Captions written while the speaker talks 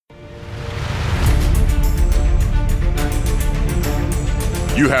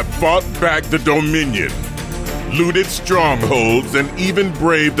You have fought back the Dominion, looted strongholds, and even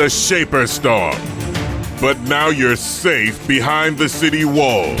braved a Shaper Storm. But now you're safe behind the city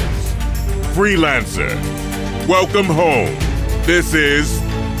walls. Freelancer, welcome home. This is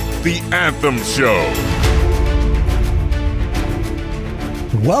The Anthem Show.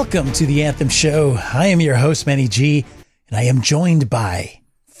 Welcome to The Anthem Show. I am your host, Manny G, and I am joined by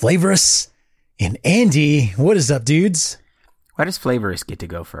Flavorous and Andy. What is up, dudes? Why does Flavorous get to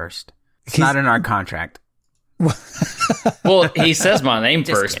go first? It's not in our contract. Well, he says my name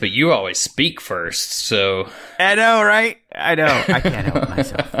Just first, kidding. but you always speak first, so... I know, right? I know. I can't help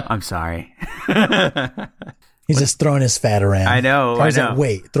myself. I'm sorry. He's just throwing his fat around. I know. Or is that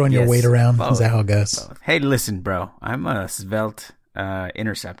weight? Throwing your Yes, weight around? both. Is that how it goes? Hey, listen, bro. I'm a svelte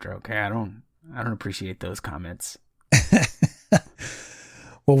interceptor, okay? I don't appreciate those comments.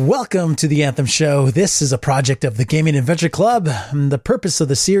 Well, welcome to The Anthem Show. This is a project of the Gaming Adventure Club. The purpose of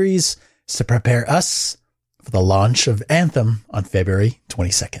the series is to prepare us for the launch of Anthem on February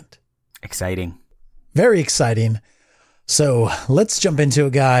 22nd. Exciting. Very exciting. So let's jump into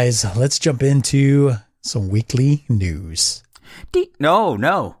it, guys. Let's jump into some weekly news.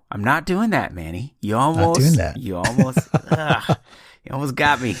 No. I'm not doing that, Manny. You almost doing that. You almost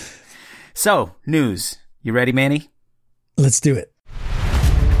got me. So, news. You ready, Manny? Let's do it.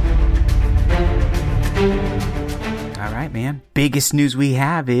 All right, man. Biggest news we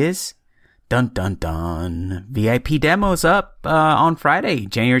have is dun dun dun. VIP demos up on Friday,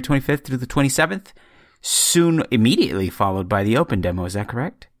 January 25th through the 27th. Soon, immediately followed by the open demo. Is that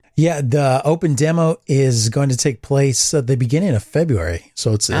correct? Yeah, the open demo is going to take place at the beginning of February.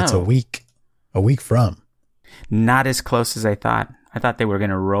 So it's a week from. Not as close as I thought. I thought they were going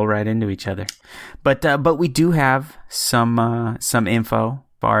to roll right into each other, but we do have some info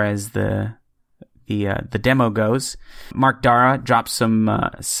as far as the demo goes. Mark Dara dropped some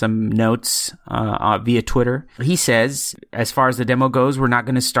notes via Twitter. He says, as far as the demo goes, we're not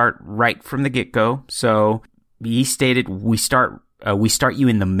going to start right from the get-go. So he stated, we start you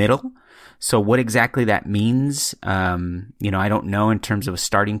in the middle. So what exactly that means, I don't know in terms of a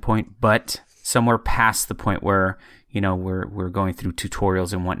starting point, but somewhere past the point where, we're going through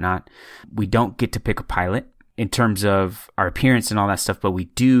tutorials and whatnot. We don't get to pick a pilot in terms of our appearance and all that stuff, but we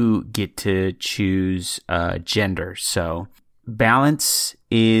do get to choose gender. So balance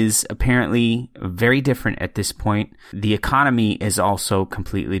is apparently very different at this point. The economy is also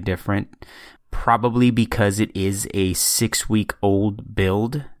completely different, probably because it is a 6-week-old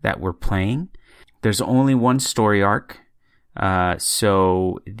build that we're playing. There's only one story arc.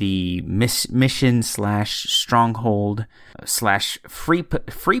 So the mission / stronghold / free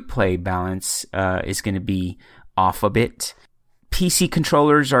play balance is going to be off a bit. PC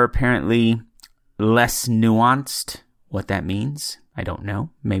controllers are apparently less nuanced. What that means, I don't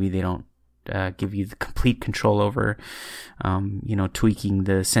know. Maybe they don't give you the complete control over, tweaking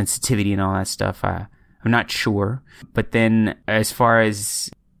the sensitivity and all that stuff. I'm not sure. But then as far as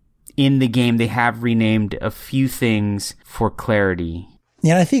in the game, they have renamed a few things for clarity.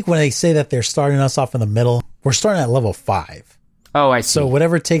 Yeah, I think when they say that they're starting us off in the middle, we're starting at level 5. Oh, I see. So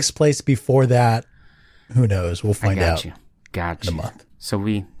whatever takes place before that, who knows? We'll find out. Got you. In a month. So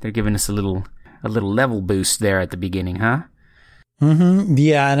they're giving us a little level boost there at the beginning, huh? Mm-hmm.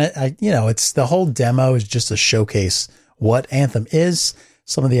 Yeah, and it's the whole demo is just to showcase what Anthem is,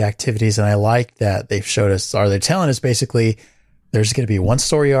 some of the activities, and I like that they've showed us, they're telling us basically there's going to be one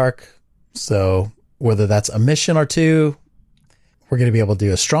story arc. So whether that's a mission or two, we're going to be able to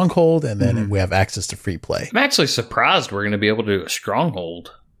do a stronghold, and then we have access to free play. I'm actually surprised we're going to be able to do a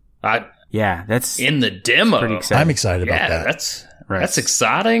stronghold. That's in the demo. pretty exciting. I'm excited about that. That's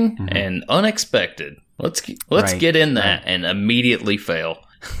exciting and unexpected. Let's get in that and immediately fail.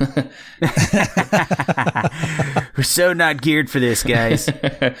 We're so not geared for this, guys.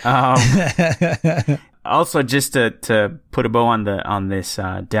 Also, just to put a bow on this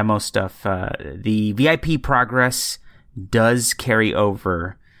demo stuff, the VIP progress does carry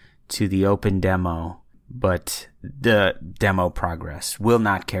over to the open demo, but the demo progress will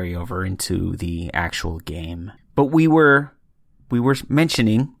not carry over into the actual game. But we were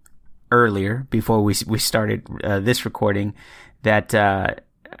mentioning earlier before we started this recording that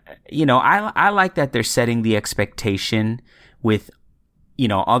I like that they're setting the expectation with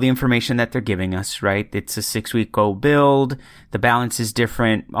all the information that they're giving us, right? It's a 6-week-old build. The balance is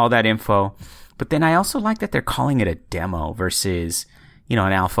different, all that info. But then I also like that they're calling it a demo versus, an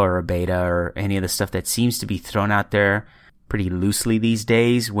alpha or a beta or any of the stuff that seems to be thrown out there pretty loosely these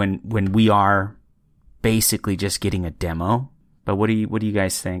days when we are basically just getting a demo. But what do you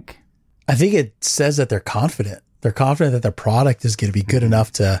guys think? I think it says that they're confident They're confident that their product is going to be good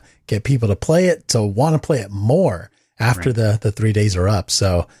enough to get people to play it, to want to play it more after the 3 days are up.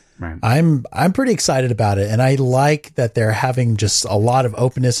 So I'm pretty excited about it. And I like that they're having just a lot of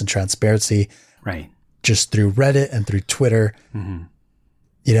openness and transparency, just through Reddit and through Twitter. Mm-hmm.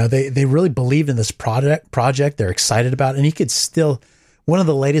 You know, they really believed in this project. They're excited about it. And you could still, one of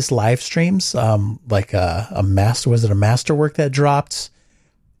the latest live streams, like a masterwork that dropped,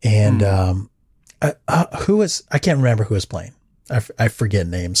 and I can't remember who was playing. I forget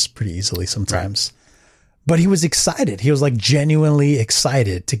names pretty easily sometimes, but he was excited. He was like genuinely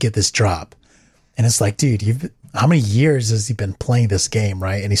excited to get this drop. And it's like, dude, how many years has he been playing this game?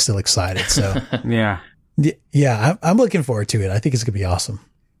 Right. And he's still excited. So yeah, I'm looking forward to it. I think it's going to be awesome.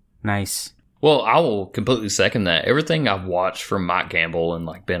 Nice. Well, I will completely second that. Everything I've watched from Mike Gamble and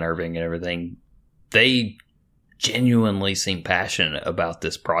like Ben Irving and everything, they genuinely seem passionate about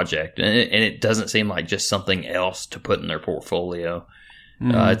this project. And it doesn't seem like just something else to put in their portfolio.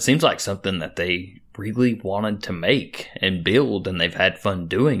 It seems like something that they really wanted to make and build, and they've had fun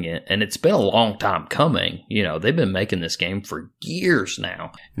doing it. And it's been a long time coming. You know, they've been making this game for years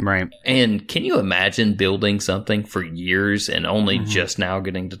now. Right. And can you imagine building something for years and only just now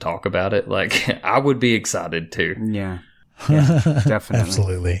getting to talk about it? Like, I would be excited too. Yeah definitely.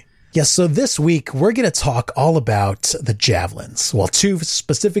 Absolutely. Yeah, so this week we're going to talk all about the Javelins. Well, two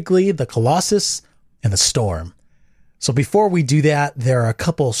specifically, the Colossus and the Storm. So before we do that, there are a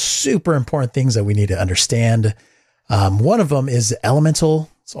couple super important things that we need to understand. One of them is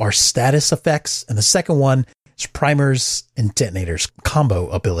elemental or status effects, and the second one is primers and detonators, combo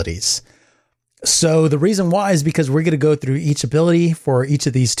abilities. So the reason why is because we're going to go through each ability for each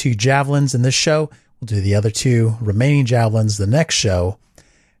of these two Javelins in this show. We'll do the other two remaining Javelins the next show.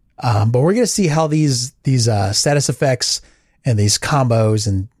 But we're going to see how these status effects and these combos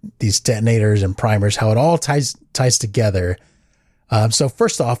and these detonators and primers, how it all ties together. So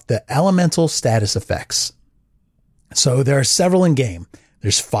first off, the elemental status effects. So there are several in game.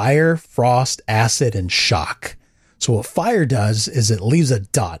 There's fire, frost, acid, and shock. So what fire does is it leaves a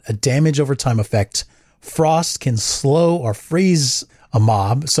dot, a damage over time effect. Frost can slow or freeze a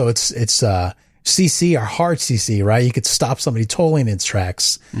mob. So it's CC or hard CC, right? You could stop somebody totally in its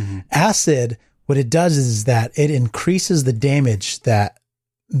tracks. Acid, what it does is that it increases the damage that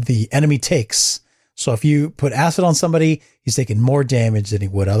the enemy takes. So if you put acid on somebody, he's taking more damage than he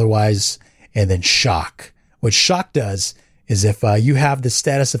would otherwise. And then shock. What shock does is if you have the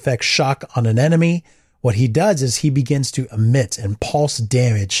status effect shock on an enemy, what he does is he begins to emit and pulse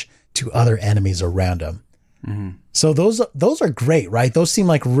damage to other enemies around him. So those are great, right? Those seem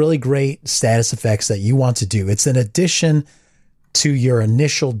like really great status effects that you want to do. It's an addition to your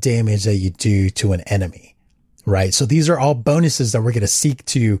initial damage that you do to an enemy, right? So these are all bonuses that we're going to seek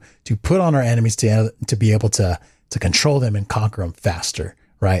to put on our enemies to be able to control them and conquer them faster,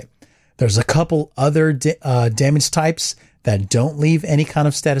 right? There's a couple other damage types that don't leave any kind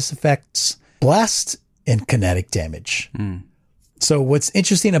of status effects: blast and kinetic damage. So what's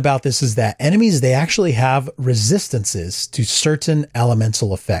interesting about this is that enemies, they actually have resistances to certain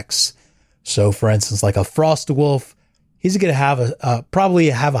elemental effects. So for instance, like a frost wolf, he's going to have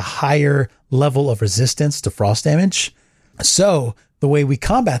probably have a higher level of resistance to frost damage. So the way we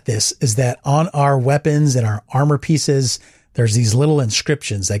combat this is that on our weapons and our armor pieces, there's these little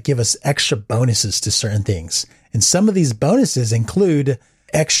inscriptions that give us extra bonuses to certain things. And some of these bonuses include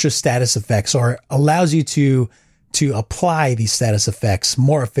extra status effects, or allows you to apply these status effects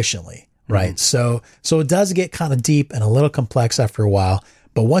more efficiently, right? So it does get kind of deep and a little complex after a while.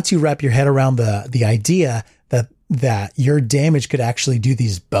 But once you wrap your head around the idea that your damage could actually do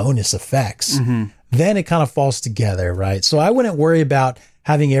these bonus effects, then it kind of falls together, right? So I wouldn't worry about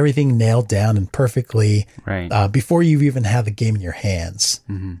having everything nailed down and perfectly before you've even had the game in your hands.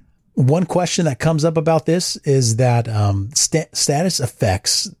 One question that comes up about this is that status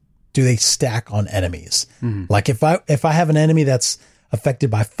effects, do they stack on enemies? Like if I have an enemy that's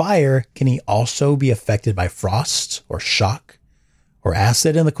affected by fire, can he also be affected by frost or shock or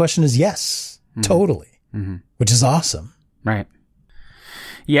acid? And the question is yes, totally. Which is awesome. Right.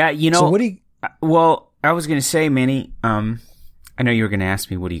 Yeah, you know. So what do you... Well, I was going to say, Manny, I know you were going to ask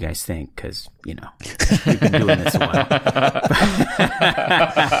me, what do you guys think? Because, you know, we've been doing this a while.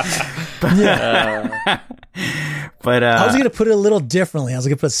 But I was going to put it a little differently. I was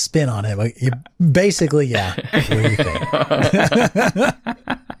going to put a spin on it. But basically, yeah. What do you think?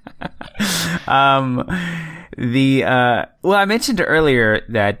 Well, I mentioned earlier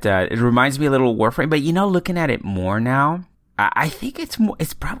that it reminds me a little of Warframe, but you know, looking at it more now, I think it's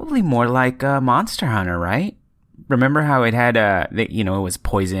probably more like Monster Hunter, right? Remember how it had it was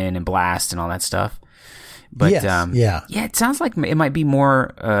poison and blast and all that stuff, But Yes, yeah. it sounds like it might be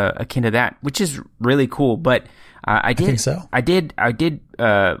more akin to that, which is really cool. But I think so. I did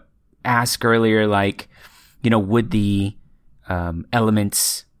ask earlier, like, would the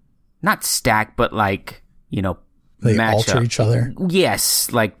elements not stack, but like, They match alter up. each other.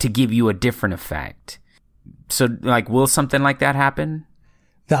 Yes, like to give you a different effect. So, like, will something like that happen?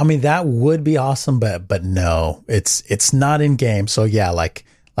 I mean, that would be awesome, but no, it's not in game. So yeah, like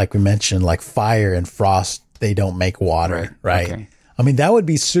we mentioned, like fire and frost, they don't make water, right? Okay. I mean, that would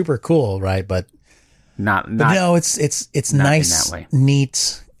be super cool, right? But Not no, it's nice, that way.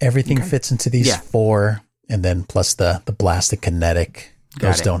 neat. Everything fits into these Yeah. 4, and then plus the blast and kinetic.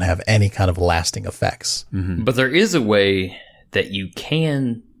 Those it. don't have any kind of lasting effects. But there is a way that you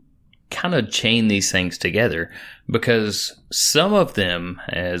can kind of chain these things together, because some of them,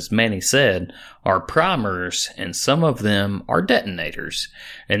 as Manny said, are primers and some of them are detonators.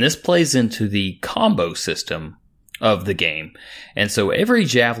 And this plays into the combo system of the game. And so every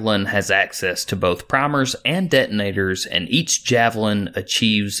javelin has access to both primers and detonators, and each javelin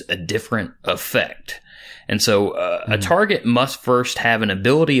achieves a different effect. And so a target must first have an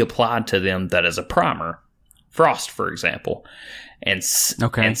ability applied to them that is a primer, Frost, for example. And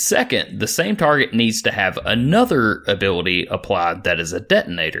second, the same target needs to have another ability applied that is a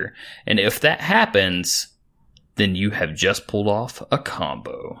detonator. And if that happens, then you have just pulled off a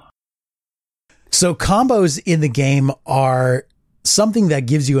combo. So combos in the game are something that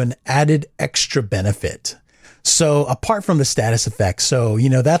gives you an added extra benefit. So apart from the status effect, so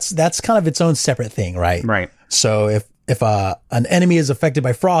that's kind of its own separate thing, right? Right. So if an enemy is affected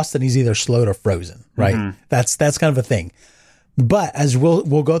by frost, then he's either slowed or frozen, right? That's kind of a thing. But as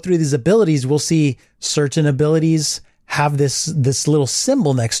we'll go through these abilities, we'll see certain abilities have this little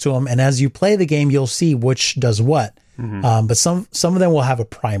symbol next to them, and as you play the game, you'll see which does what. But some of them will have a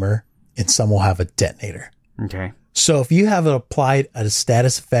primer, and some will have a detonator. Okay. So if you have applied a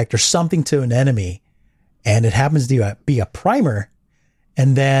status effect or something to an enemy, and it happens to be a primer,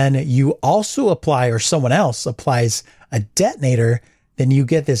 and then you also apply, or someone else applies a detonator, then you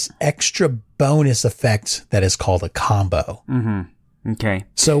get this extra bonus effect that is called a combo. Okay.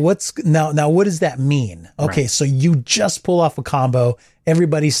 So what does that mean? Okay, so you just pull off a combo.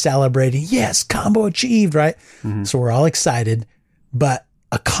 Everybody's celebrating. Yes, combo achieved, right? So we're all excited. But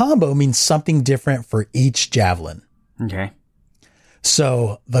a combo means something different for each javelin. Okay.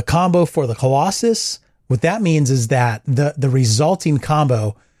 So the combo for the Colossus, what that means is that the resulting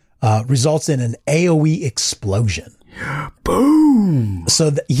combo results in an AoE explosion. Boom.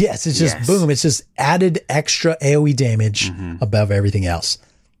 So yes, it's just boom. It's just added extra AoE damage above everything else.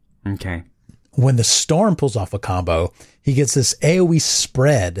 Okay. When the Storm pulls off a combo, he gets this AoE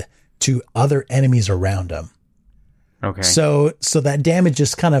spread to other enemies around him. Okay. So that damage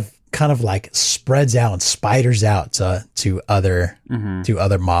just kind of like spreads out and spiders out to other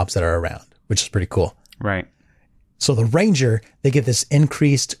mobs that are around, which is pretty cool. Right. So the Ranger, they get this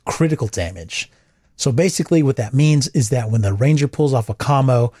increased critical damage. So basically what that means is that when the Ranger pulls off a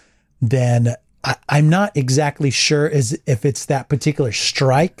combo, then I'm not exactly sure if it's that particular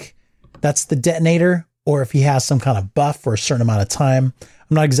strike that's the detonator, or if he has some kind of buff for a certain amount of time.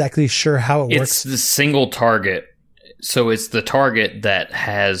 I'm not exactly sure how it works. It's the single target. So it's the target that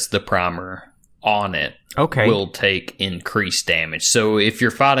has the primer on it. Okay. Will take increased damage. So if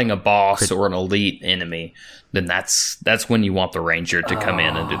you're fighting a boss or an elite enemy, then that's when you want the Ranger to come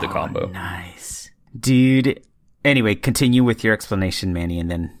in and do the combo. Nice. Dude. Anyway, continue with your explanation, Manny,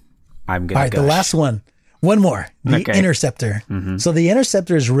 and then I'm going to All right, the last one. One more. The Interceptor. So the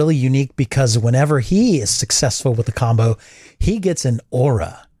Interceptor is really unique because whenever he is successful with the combo, he gets an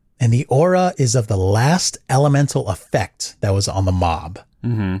aura. And the aura is of the last elemental effect that was on the mob.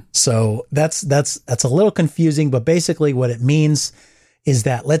 So that's a little confusing, but basically what it means is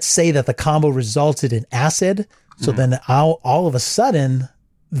that, let's say that the combo resulted in acid. So then all of a sudden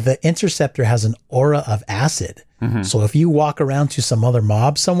the Interceptor has an aura of acid. So if you walk around to some other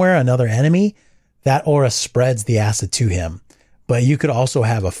mob somewhere, another enemy, that aura spreads the acid to him. But you could also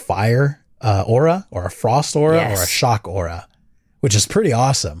have a fire aura, or a frost aura, or a shock aura, which is pretty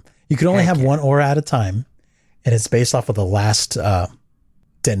awesome. You can only have one aura at a time, and it's based off of the last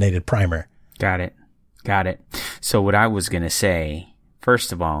detonated primer. Got it. So what I was going to say,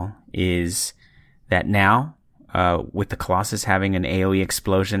 first of all, is that now, with the Colossus having an AoE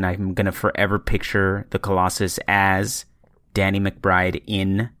explosion, I'm going to forever picture the Colossus as Danny McBride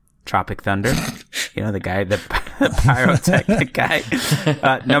in Tropic Thunder. The guy, the pyrotechnic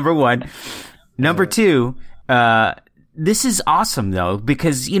guy. Number one. Number two, this is awesome, though,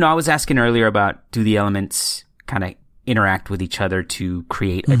 because, I was asking earlier about, do the elements kind of interact with each other to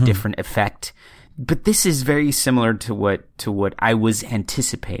create a different effect? but this is very similar to what I was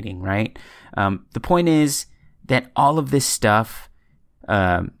anticipating, right? The point is that all of this stuff,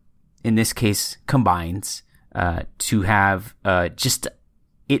 in this case, combines to have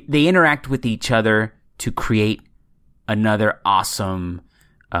they interact with each other to create another awesome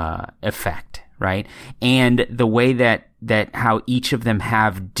effect, right? And the way that how each of them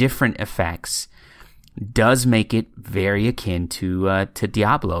have different effects does make it very akin to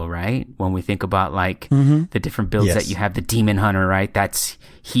Diablo, right? When we think about like the different builds that you have, the Demon Hunter, right?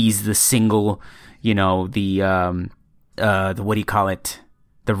 He's the single, the what do you call it?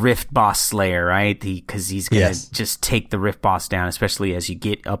 The Rift Boss Slayer, right? Because he's gonna just take the Rift Boss down, especially as you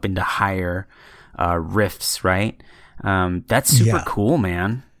get up into higher rifts, right? That's super cool,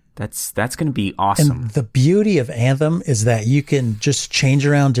 man. That's going to be awesome. And the beauty of Anthem is that you can just change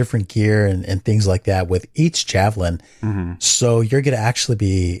around different gear and things like that with each javelin. So you're going to actually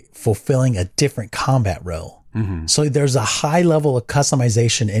be fulfilling a different combat role. So there's a high level of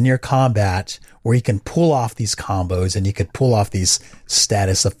customization in your combat where you can pull off these combos and you can pull off these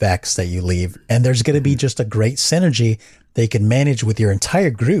status effects that you leave. And there's going to be just a great synergy that you can manage with your entire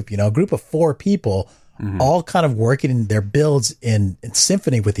group, a group of 4 people, all kind of working in their builds in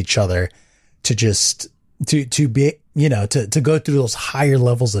symphony with each other to just to be, to go through those higher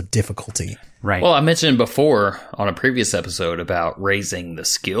levels of difficulty. Right. Well, I mentioned before on a previous episode about raising the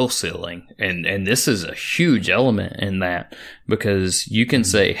skill ceiling, and this is a huge element in that, because you can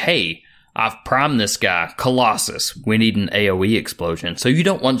say, hey, I've primed this guy, Colossus. We need an AoE explosion. So you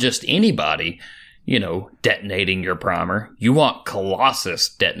don't want just anybody, detonating your primer. You want Colossus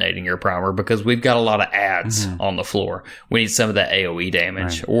detonating your primer because we've got a lot of ads on the floor. We need some of that AoE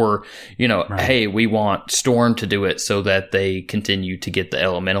damage. Right. Or, hey, we want Storm to do it so that they continue to get the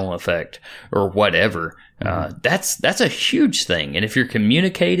elemental effect or whatever. That's a huge thing. And if you're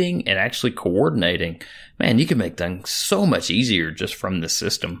communicating and actually coordinating, man, you can make things so much easier just from the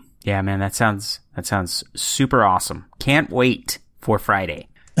system. Yeah, man, that sounds super awesome. Can't wait for Friday.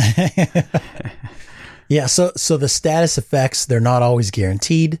 Yeah, so the status effects, they're not always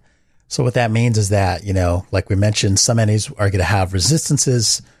guaranteed. So what that means is that, like we mentioned, some enemies are going to have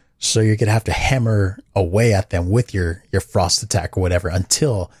resistances, so you're going to have to hammer away at them with your frost attack or whatever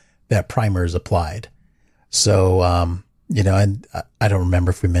until that primer is applied. So, and I don't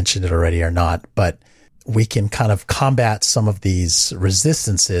remember if we mentioned it already or not, but we can kind of combat some of these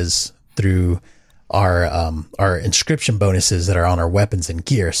resistances through our inscription bonuses that are on our weapons and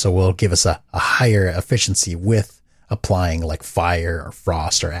gear. So will give us a higher efficiency with applying like fire or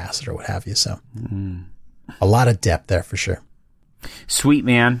frost or acid or what have you. So a lot of depth there for sure. Sweet,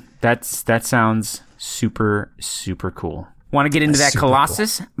 man. That sounds super, super cool. Want to get into that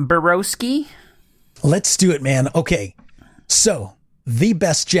Colossus, cool. Borowski? Let's do it, man. Okay. So the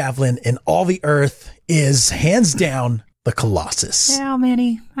best javelin in all the earth is hands down the Colossus. How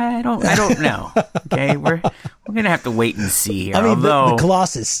many? I don't know. Okay, we're gonna have to wait and see here. I mean, the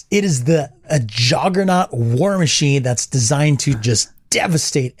Colossus. It is a juggernaut war machine that's designed to just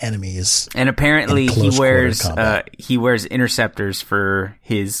devastate enemies. And apparently, he wears interceptors for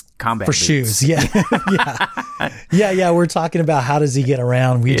his combat boots. Shoes. Yeah, yeah. We're talking about how does he get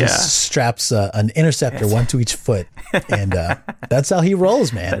around? We just straps an interceptor, one to each foot, and that's how he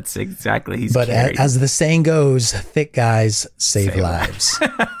rolls, man. That's exactly. He's but as the saying goes, thick guys save lives.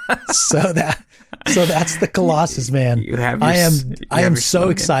 So that's the Colossus, man. I am so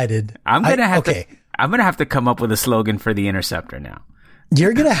excited. I'm gonna have to come up with a slogan for the interceptor now.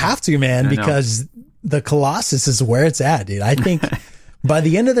 You're going to have to, man, because the Colossus is where it's at, dude. I think by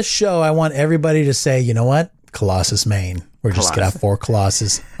the end of the show, I want everybody to say, you know what? Colossus main. We're just going to have 4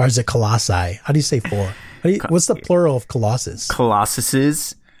 Colossus. Or is it Colossi? How do you say 4? What's the plural of Colossus?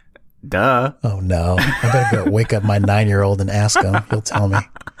 Colossuses. Duh. Oh, no. I better go wake up my 9-year-old and ask him. He'll tell me.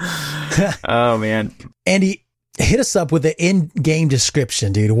 Oh, man. Andy, hit us up with the in-game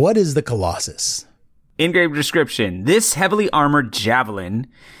description, dude. What is the Colossus? In-game description. This heavily armored javelin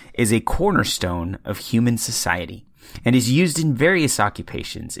is a cornerstone of human society and is used in various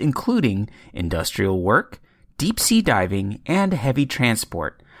occupations, including industrial work, deep-sea diving, and heavy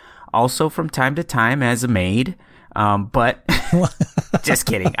transport. Also from time to time as a maid, but just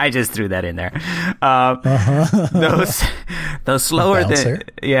kidding. I just threw that in there. Those slower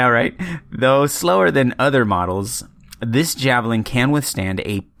Those slower than other models, this javelin can withstand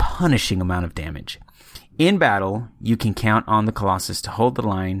a punishing amount of damage. In battle, you can count on the Colossus to hold the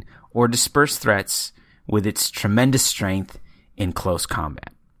line or disperse threats with its tremendous strength in close combat.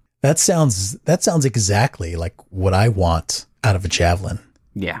 That sounds exactly like what I want out of a javelin.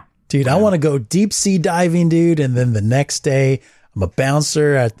 Yeah. Dude, I want to go deep sea diving, dude, and then the next day I'm a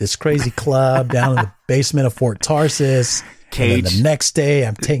bouncer at this crazy club down in the basement of Fort Tarsis. Cage. And then the next day,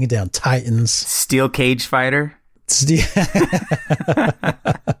 I'm taking down Titans. Steel cage fighter.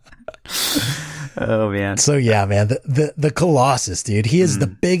 Oh man. So yeah, man, the Colossus, dude, he is the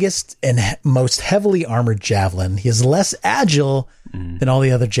biggest and most heavily armored javelin. He is less agile than all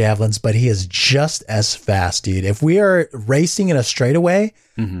the other javelins, but he is just as fast, dude. If we are racing in a straightaway,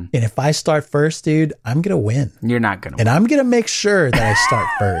 and if I start first, dude, I'm going to win. You're not going to And I'm going to make sure that I start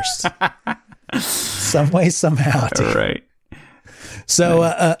first. Some way, somehow, dude. All right. So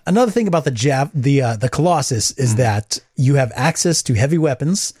another thing about the Colossus is that you have access to heavy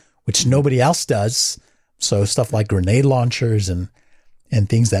weapons, which nobody else does. So stuff like grenade launchers and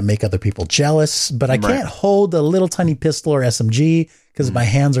things that make other people jealous. But I can't hold a little tiny pistol or SMG because my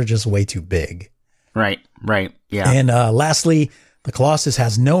hands are just way too big. Right. Yeah. And lastly, the Colossus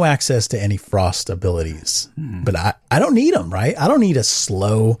has no access to any frost abilities. But I don't need them, right? I don't need to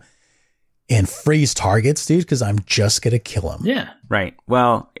slow and freeze targets, dude, because I'm just going to kill them. Yeah. Right.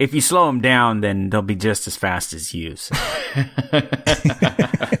 Well, if you slow them down, then they'll be just as fast as you. So.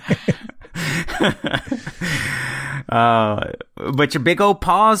 But your big old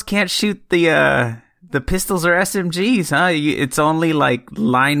paws can't shoot the pistols or SMGs, huh? It's only like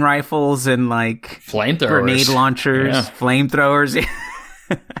line grenades and like flamethrowers, grenade launchers, flamethrowers.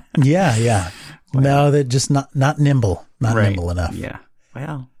 Yeah. No, they're just not nimble, nimble enough. Yeah.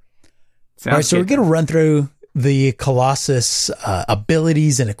 Well. All right, so we're going to run through the Colossus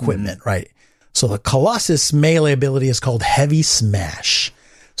abilities and equipment, right? So the Colossus melee ability is called Heavy Smash.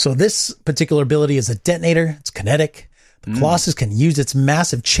 So this particular ability is a detonator. It's kinetic. The Colossus can use its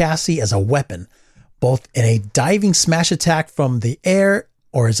massive chassis as a weapon, both in a diving smash attack from the air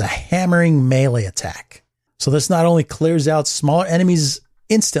or as a hammering melee attack. So this not only clears out smaller enemies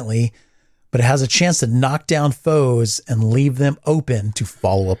instantly, but it has a chance to knock down foes and leave them open to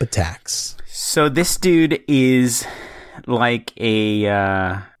follow-up attacks. So this dude is like a,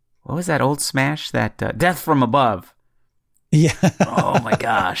 what was that old Smash? That Death from Above. Yeah. Oh my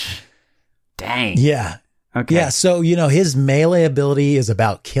gosh. Dang. Yeah. Okay. Yeah, so, his melee ability is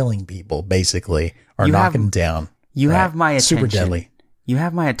about killing people, basically, or knocking them down. You have my attention. Super deadly. You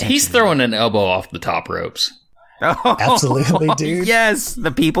have my attention. He's throwing an elbow off the top ropes. Oh, absolutely, dude. Yes, the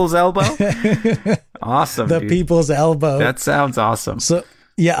people's elbow. Awesome, the dude. people's elbow. That sounds awesome. So,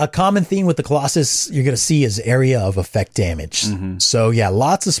 yeah, a common theme with the Colossus you're going to see is area of effect damage. So, yeah,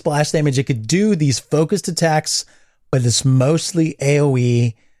 lots of splash damage. It could do these focused attacks, but it's mostly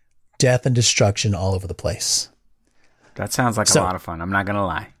AoE, death and destruction all over the place. That sounds like a lot of fun. I'm not going to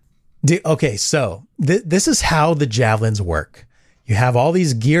lie. Okay, so this is how the javelins work. You have all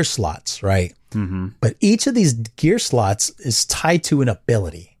these gear slots, right? But each of these gear slots is tied to an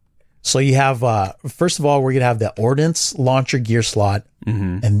ability. So you have, first of all, we're going to have the ordnance launcher gear slot,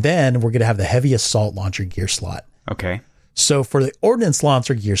 and then we're going to have the heavy assault launcher gear slot. Okay. So for the ordnance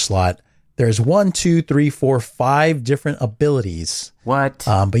launcher gear slot, there's 1, 2, 3, 4, 5 different abilities. What?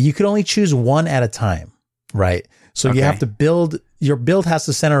 But you could only choose one at a time, right? So you have to build, your build has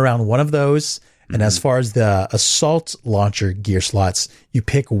to center around one of those. And as far as the assault launcher gear slots, you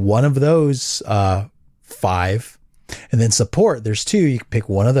pick one of those 5. And then support, there's 2. You can pick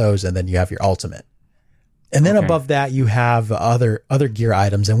one of those, and then you have your ultimate. And then above that, you have other gear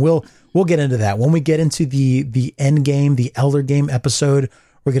items, and we'll get into that when we get into the end game, the Elder Game episode.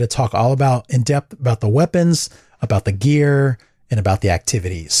 We're going to talk all in depth about the weapons, about the gear, and about the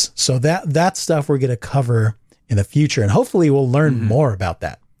activities. So that stuff we're going to cover in the future, and hopefully we'll learn more about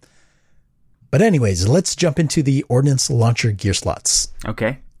that. But anyways, let's jump into the ordnance launcher gear slots.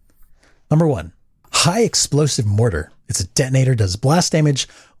 Okay. Number 1, high explosive mortar. It's a detonator, does blast damage,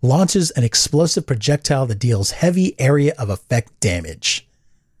 launches an explosive projectile that deals heavy area of effect damage.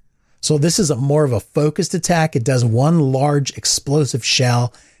 So this is more of a focused attack. It does one large explosive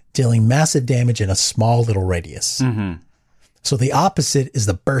shell, dealing massive damage in a small little radius. So the opposite is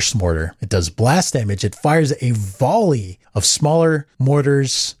the burst mortar. It does blast damage. It fires a volley of smaller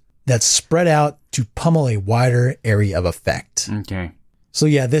mortars that spread out to pummel a wider area of effect. Okay. So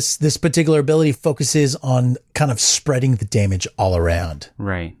yeah, this particular ability focuses on kind of spreading the damage all around.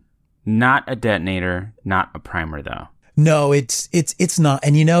 Right. Not a detonator, not a primer though. No, it's not.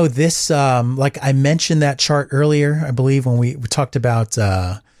 And this, like I mentioned that chart earlier, I believe when we talked about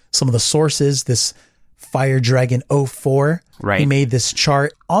some of the sources, this Fire Dragon 04. Right. He made this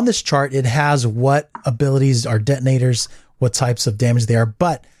chart. On this chart, it has what abilities are detonators, what types of damage they are,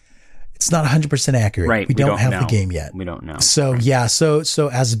 but it's not 100% accurate. Right. We don't have know. the game yet. We don't know. So yeah, so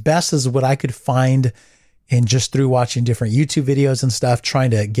as best as what I could find and just through watching different YouTube videos and stuff,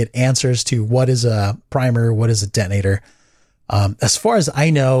 trying to get answers to what is a primer, what is a detonator. As far as I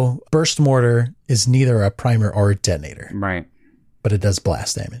know, burst mortar is neither a primer or a detonator, Right. but it does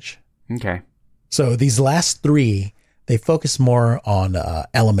blast damage. Okay. So these last three, they focus more on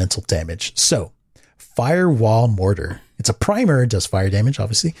elemental damage. So firewall mortar, it's a primer, it does fire damage,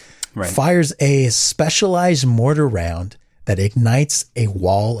 obviously. Right. Fires a specialized mortar round that ignites a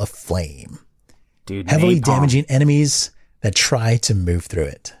wall of flame, Dude, heavily napalm. damaging enemies that try to move through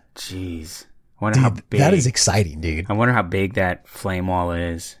it. Jeez. Wonder how Dude, big. that is exciting, dude. I wonder how big that flame wall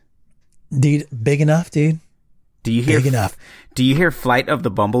is. Dude, big enough, dude. Do you hear Big enough. Do you hear Flight of the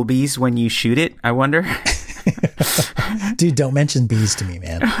Bumblebees when you shoot it? I wonder. Dude, don't mention bees to me,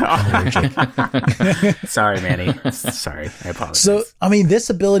 man. I'm allergic. Sorry, Manny. Sorry, I apologize. So, I mean, this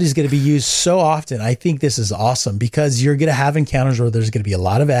ability is going to be used so often. I think this is awesome because you're going to have encounters where there's going to be a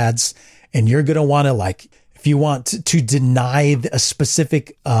lot of ads, and you're going to want to, like, if you want to deny a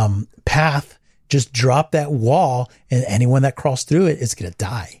specific path, just drop that wall, and anyone that crosses through it is going to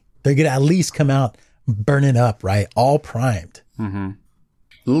die. They're going to at least come out burning up, right? All primed.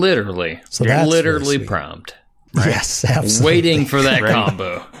 Literally. So You're that's literally really sweet. primed. Yes, absolutely. Waiting for that Ready.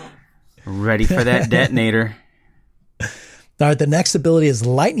 combo. Ready for that detonator. All right, the next ability is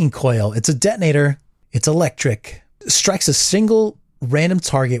Lightning Coil. It's a detonator. It's electric. Strikes a single random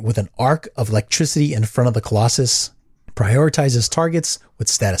target with an arc of electricity in front of the Colossus. Prioritizes targets with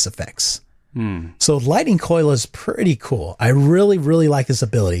status effects. So Lightning Coil is pretty cool. I really, really like this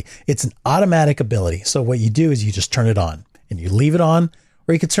ability. It's an automatic ability. So what you do is you just turn it on and you leave it on,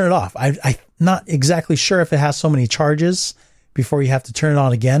 or you can turn it off. I'm not exactly sure if it has so many charges before you have to turn it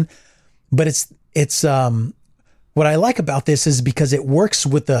on again, but it's what I like about this is because it works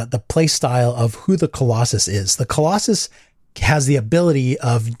with the play style of who the Colossus is. The Colossus has the ability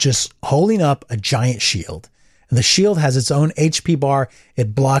of just holding up a giant shield. And the shield has its own HP bar.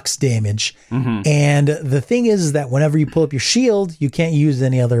 It blocks damage. And the thing is that whenever you pull up your shield, you can't use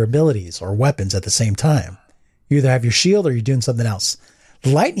any other abilities or weapons at the same time. You either have your shield or you're doing something else.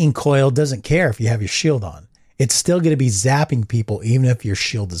 Lightning Coil doesn't care if you have your shield on. It's still going to be zapping people even if your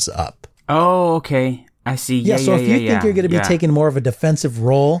shield is up. Oh, okay. I see. Yeah, So if you think you're going to be taking more of a defensive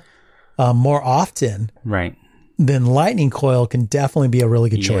role more often, right, then Lightning Coil can definitely be a really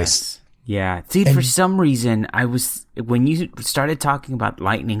good choice. Yes. Yeah, dude. For some reason, when you started talking about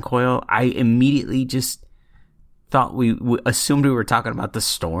Lightning Coil, I immediately just thought we assumed we were talking about the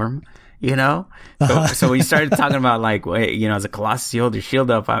storm. You know, so when you started talking about like, as a Colossus, you hold your shield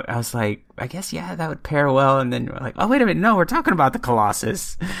up. I was like, I guess that would pair well. And then we're like, oh wait a minute, no, we're talking about the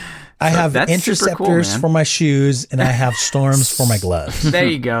Colossus. I have that's super cool, interceptors man. for my shoes and I have storms for my gloves. There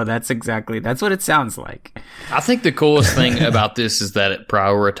you go. That's what it sounds like. I think the coolest thing about this is that it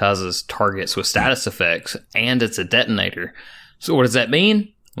prioritizes targets with status effects, and it's a detonator. So what does that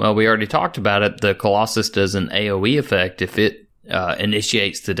mean? Well, we already talked about it. The Colossus does an AoE effect if it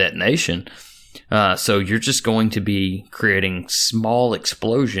initiates the detonation. So you're just going to be creating small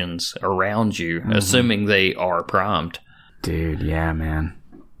explosions around you, assuming they are primed. Dude, yeah, man.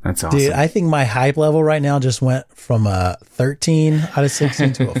 That's awesome. Dude, I think my hype level right now just went from a 13 out of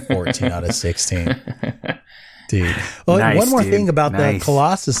 16 to a 14 out of 16. Dude. Oh, Nice, one more dude. thing about the Nice.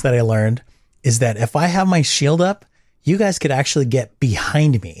 Colossus that I learned is that if I have my shield up, you guys could actually get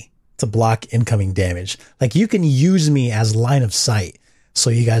behind me to block incoming damage. Like you can use me as line of sight so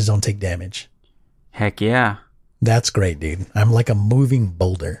you guys don't take damage. Heck yeah. That's great, dude. I'm like a moving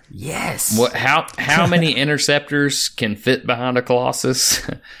boulder. Yes. What? How many interceptors can fit behind a Colossus?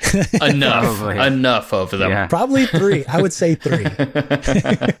 Enough. Probably. Enough of them. Yeah. Probably 3. I would say 3.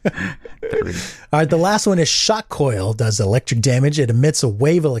 All right, the last one is Shock Coil. Does electric damage. It emits a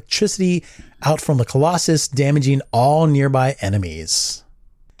wave of electricity out from the Colossus, damaging all nearby enemies.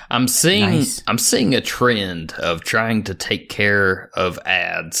 I'm seeing Nice. a trend of trying to take care of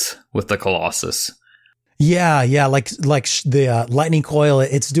ads with the Colossus. Yeah, like the Lightning Coil,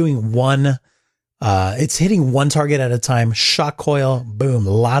 it's doing one, it's hitting one target at a time. Shock Coil, boom,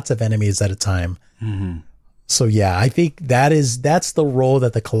 lots of enemies at a time. So yeah, I think that's the role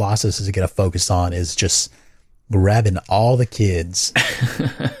that the Colossus is going to focus on, is just grabbing all the kids.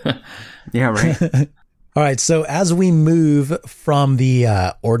 Yeah, right. All right, so as we move from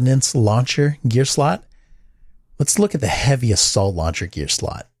the ordnance launcher gear slot, let's look at the heavy assault launcher gear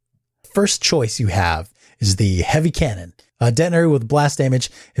slot. First choice you have is the heavy cannon. A detonator with blast damage.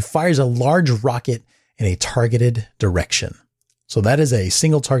 It fires a large rocket in a targeted direction. So that is a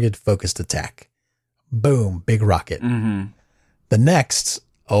single target focused attack. Boom, big rocket. The next,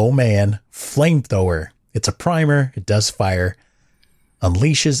 oh man, flamethrower. It's a primer. It does fire.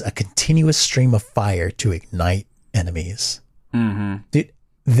 Unleashes a continuous stream of fire to ignite enemies. Dude,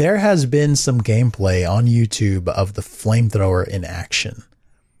 there has been some gameplay on YouTube of the flamethrower in action.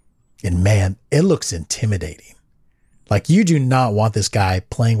 And man, it looks intimidating. Like, you do not want this guy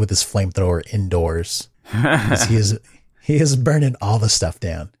playing with his flamethrower indoors. Because he is burning all the stuff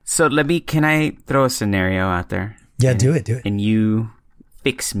down. So can I throw a scenario out there? Yeah, do it. And you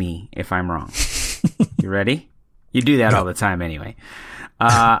fix me if I'm wrong. You ready? You do that all the time anyway.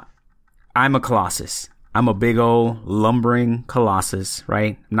 I'm a Colossus. I'm a big old lumbering Colossus,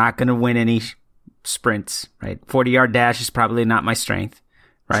 right? I'm not going to win any sprints, right? 40-yard dash is probably not my strength,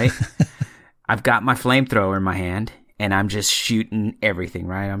 right? I've got my flamethrower in my hand, and I'm just shooting everything,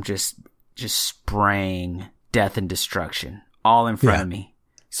 right? I'm just spraying death and destruction all in front of me.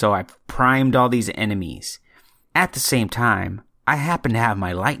 So I've primed all these enemies. At the same time, I happen to have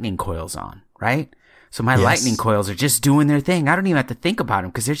my lightning coils on, right? So my lightning coils are just doing their thing. I don't even have to think about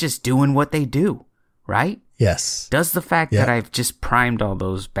them because they're just doing what they do, right? Yes. Does the fact that I've just primed all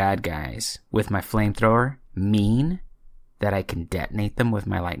those bad guys with my flamethrower mean that I can detonate them with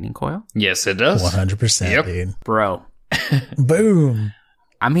my lightning coil? Yes, it does. 100%, dude. Bro. Boom.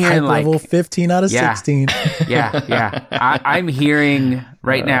 I'm hearing Hype level 15 out of 16. Yeah. I'm hearing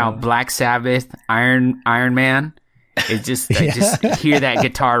right now Black Sabbath, Iron Man. It just I just hear that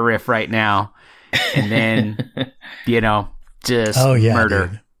guitar riff right now, and then just murder.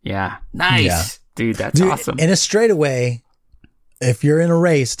 Dude. Yeah, nice, dude. That's awesome. In a straightaway, if you're in a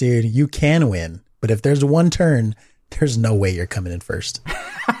race, dude, you can win. But if there's one turn, there's no way you're coming in first.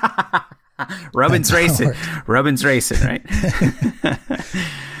 Rubbin's racing, right?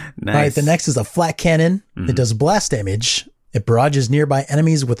 Nice. All right, the next is a flat cannon. It does blast damage. It barrages nearby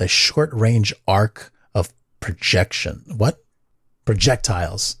enemies with a short-range arc of projection. What?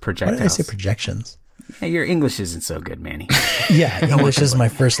 Projectiles. Why did I say projections? Yeah, your English isn't so good, Manny. Yeah, English is my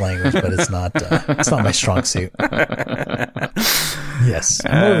first language, but it's not my strong suit. Yes,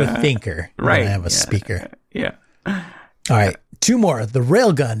 I'm more of a thinker than I am a speaker. Yeah. All right, two more. The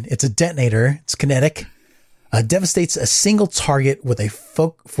railgun. It's a detonator. It's kinetic. Devastates a single target with a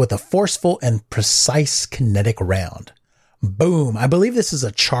forceful and precise kinetic round. Boom. I believe this is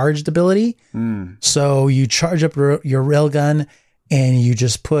a charged ability. So you charge up your railgun and you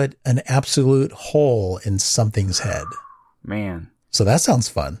just put an absolute hole in something's head. Man. So that sounds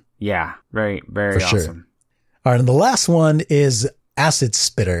fun. Yeah. Very, very awesome. Sure. All right. And the last one is Acid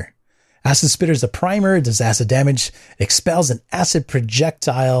Spitter. Acid Spitter is a primer. It does acid damage. It expels an acid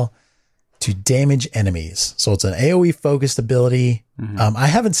projectile to damage enemies. So it's an AoE focused ability. I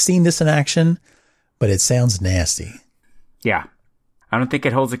haven't seen this in action, but it sounds nasty. Yeah. I don't think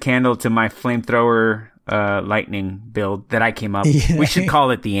it holds a candle to my flamethrower lightning build that I came up. Yeah. We should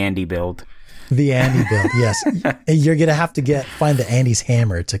call it the Andy build. The Andy build, yes. You're going to have to find the Andy's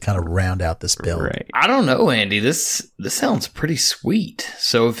hammer to kind of round out this build. Right. I don't know, Andy. This sounds pretty sweet.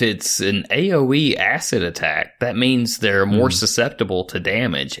 So if it's an AoE acid attack, that means they're more susceptible to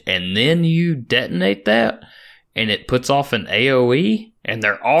damage. And then you detonate that, and it puts off an AoE, and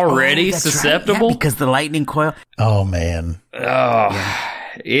they're already susceptible? Right. Yeah, because the lightning coil. Oh, man. Oh,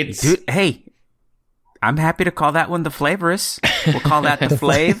 yeah. Dude, hey. I'm happy to call that one the Flavorous. We'll call that the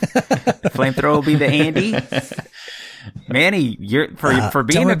Flav. Flamethrower will be the Andy. Manny, you're for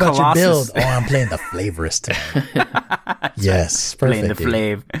being a Colossus. Your build. Oh, I'm playing the Flavorous today. Yes, perfect. Playing the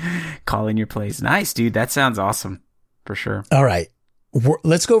Flav, calling your plays. Nice, dude. That sounds awesome for sure. All right,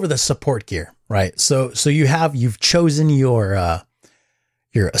 let's go over the support gear. Right, so you've chosen your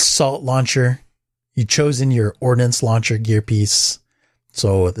assault launcher. You've chosen your ordnance launcher gear piece.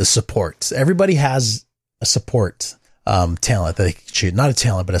 So the supports. Everybody has a support talent that they could choose. Not a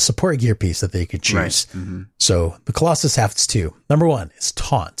talent, but a support gear piece that they could choose. Right. Mm-hmm. So the Colossus has two. Number one is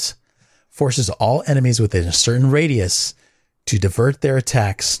Taunt. Forces all enemies within a certain radius to divert their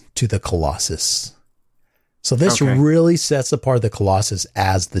attacks to the Colossus. So this really sets apart the Colossus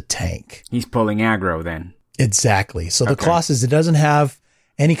as the tank. He's pulling aggro then. Exactly. So the Colossus, it doesn't have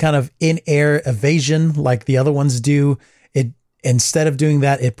any kind of in-air evasion like the other ones do. Instead of doing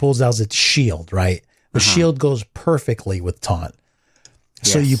that, it pulls out its shield, right? The shield goes perfectly with Taunt.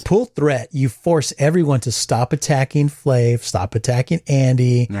 Yes. So you pull threat, you force everyone to stop attacking Flav, stop attacking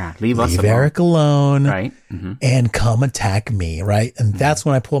Andy, leave Eric alone, right? And come attack me, right? And that's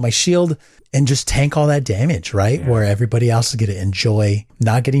when I pull my shield and just tank all that damage, right? Yeah. Where everybody else is going to enjoy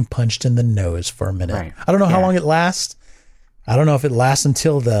not getting punched in the nose for a minute. Right. I don't know how long it lasts. I don't know if it lasts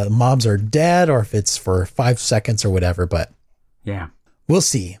until the mobs are dead or if it's for 5 seconds or whatever, but yeah, we'll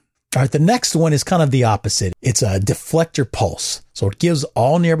see. All right, the next one is kind of the opposite. It's a deflector pulse. So it gives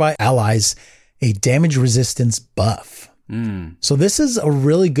all nearby allies a damage resistance buff. So this is a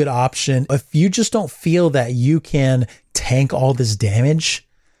really good option. If you just don't feel that you can tank all this damage,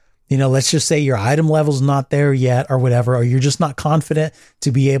 let's just say your item level's not there yet or whatever, or you're just not confident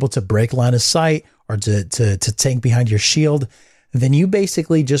to be able to break line of sight or to tank behind your shield, then you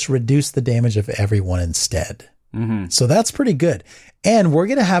basically just reduce the damage of everyone instead. Mm-hmm. So that's pretty good. And we're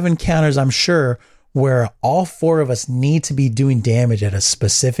going to have encounters, I'm sure, where all 4 of us need to be doing damage at a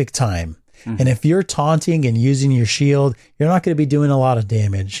specific time. Mm-hmm. And if you're taunting and using your shield, you're not going to be doing a lot of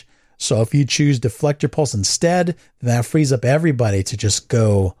damage. So if you choose Deflect Your Pulse instead, then that frees up everybody to just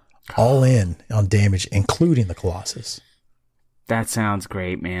go all in on damage, including the Colossus. That sounds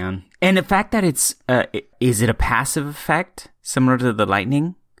great, man. And the fact that it's, is it a passive effect similar to the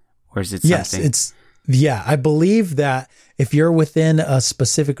lightning? Or is it something? Yes, I believe that if you're within a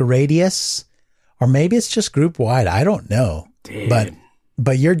specific radius, or maybe it's just group wide, I don't know. Dude.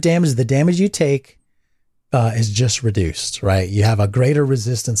 But your damage, the damage you take is just reduced, right? You have a greater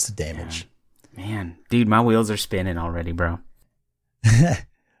resistance to damage. Man, dude, my wheels are spinning already, bro.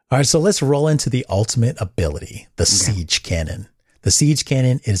 All right, so let's roll into the ultimate ability, the Siege Cannon. The Siege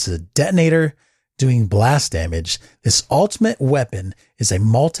Cannon is a detonator doing blast damage. This ultimate weapon is a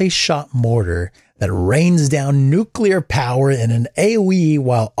multi-shot mortar that rains down nuclear power in an AoE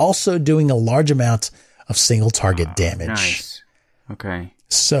while also doing a large amount of single target damage. Nice. Okay.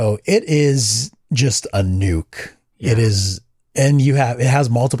 So it is just a nuke. Yeah. It is, and it has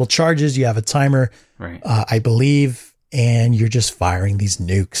multiple charges. You have a timer, Right. I believe, and you're just firing these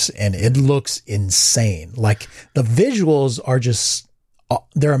nukes, and it looks insane. Like the visuals are just,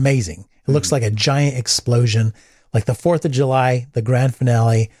 they're amazing. It looks like a giant explosion, like the 4th of July, the grand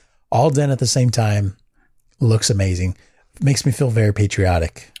finale, all done at the same time. Looks amazing. Makes me feel very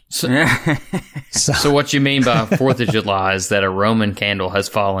patriotic. So what you mean by 4th of July is that a Roman candle has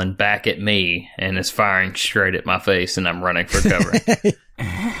fallen back at me and is firing straight at my face, and I'm running for cover.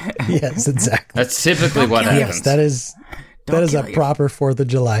 Yes, exactly. That's typically what happens. Yes, that is a proper 4th of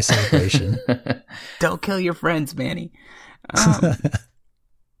July celebration. Don't kill your friends, Manny.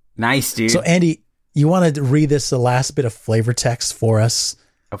 Nice, dude. So, Andy, you want to read this, the last bit of flavor text for us?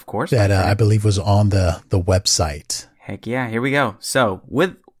 Of course. That I believe was on the website. Heck yeah, here we go. So,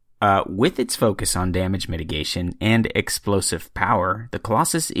 with its focus on damage mitigation and explosive power, the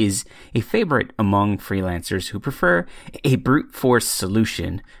Colossus is a favorite among freelancers who prefer a brute force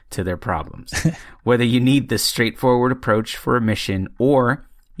solution to their problems. Whether you need the straightforward approach for a mission or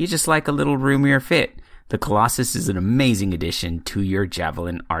you just like a little roomier fit, the Colossus is an amazing addition to your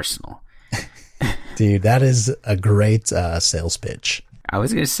Javelin arsenal. Dude, that is a great sales pitch. I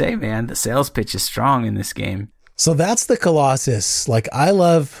was going to say, man, the sales pitch is strong in this game. So that's the Colossus. Like I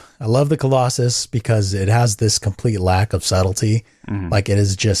love the Colossus because it has this complete lack of subtlety. Mm-hmm. Like it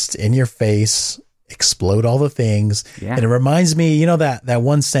is just in your face, explode all the things. Yeah. And it reminds me, that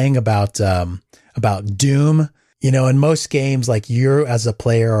one saying about Doom, in most games, like you as a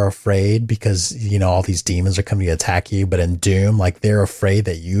player are afraid because, all these demons are coming to attack you. But in Doom, like they're afraid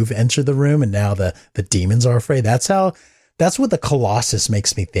that you've entered the room and now the demons are afraid. That's what the Colossus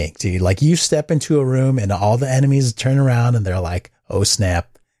makes me think, dude. Like you step into a room and all the enemies turn around and they're like, oh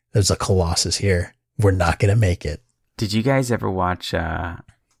snap, there's a Colossus here. We're not going to make it. Did you guys ever watch,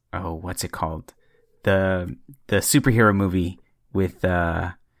 what's it called? The superhero movie with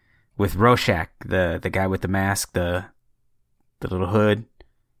Rorschach, the guy with the mask, the little hood.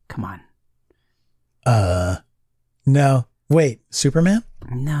 Come on. No. Wait, Superman?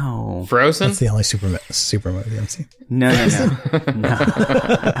 No. Frozen? That's the only super movie I've seen. No.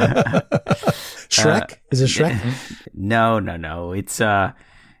 Shrek? Is it Shrek? No. It's well,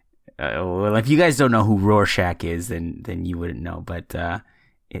 if you guys don't know who Rorschach is, then you wouldn't know. But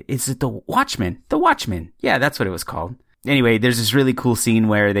it's The Watchmen. The Watchmen. Yeah, that's what it was called. Anyway, there's this really cool scene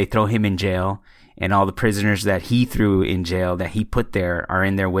where they throw him in jail, and all the prisoners that he threw in jail that he put there are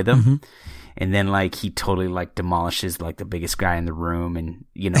in there with him. Mm-hmm. And then, he totally, demolishes, the biggest guy in the room. And,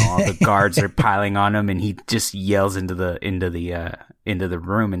 all the guards are piling on him. And he just yells into the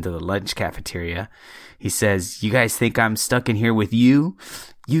room, into the lunch cafeteria. He says, you guys think I'm stuck in here with you?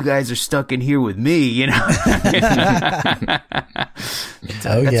 You guys are stuck in here with me, Oh,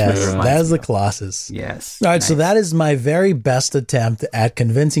 yes. That is the Colossus. Yes. All right. Nice. So that is my very best attempt at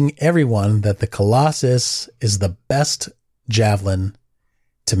convincing everyone that the Colossus is the best javelin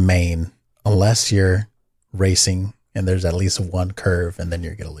to main. Unless you're racing and there's at least one curve and then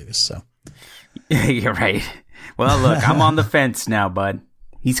you're going to lose. So you're right. Well, look, I'm on the fence now, bud.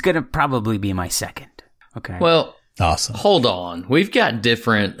 He's going to probably be my second. Okay. Well, awesome. Hold on. We've got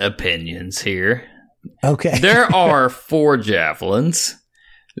different opinions here. Okay. There are 4 javelins.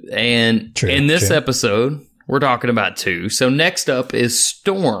 And in this episode, we're talking about 2. So next up is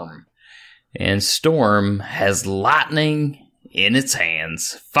Storm. And Storm has lightning in its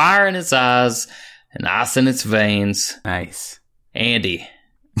hands, fire in its eyes, and ice in its veins. Nice. Andy,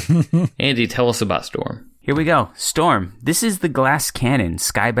 tell us about Storm. Here we go. Storm. This is the glass cannon,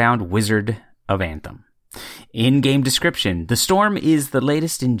 skybound wizard of Anthem. In-game description. The Storm is the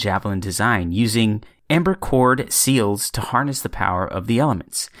latest in Javelin design, using Ember Cord seals to harness the power of the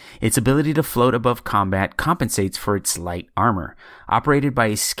elements. Its ability to float above combat compensates for its light armor. Operated by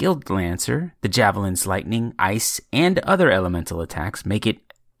a skilled lancer, the Javelin's lightning, ice, and other elemental attacks make it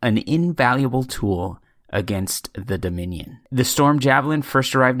an invaluable tool against the Dominion. The Storm Javelin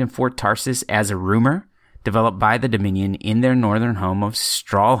first arrived in Fort Tarsis as a rumor, developed by the Dominion in their northern home of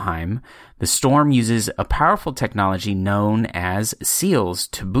Stralheim. The Storm uses a powerful technology known as seals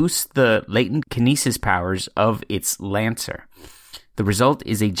to boost the latent kinesis powers of its lancer. The result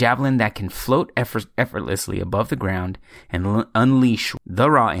is a javelin that can float effortlessly above the ground and unleash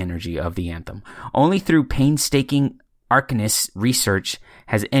the raw energy of the Anthem. Only through painstaking Arcanist research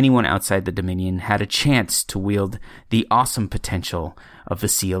has anyone outside the Dominion had a chance to wield the awesome potential of the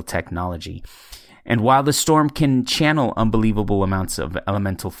seal technology. And while the Storm can channel unbelievable amounts of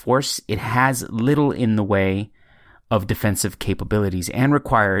elemental force, it has little in the way of defensive capabilities and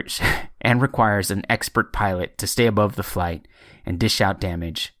requires an expert pilot to stay above the flight and dish out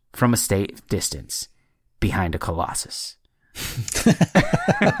damage from a safe distance behind a Colossus.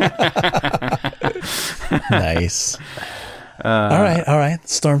 Nice. All right.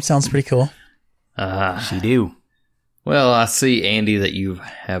 Storm sounds pretty cool. She do. Well, I see, Andy, that you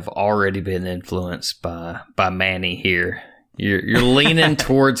have already been influenced by Manny here. You're leaning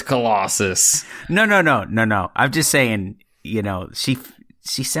towards Colossus. No. I'm just saying,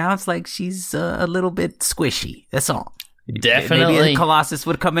 she sounds like she's a little bit squishy. That's all. Definitely. Maybe a Colossus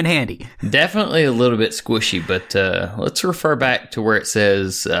would come in handy. Definitely a little bit squishy, but let's refer back to where it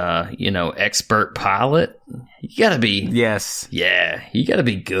says, expert pilot. You gotta be... Yes. Yeah, you gotta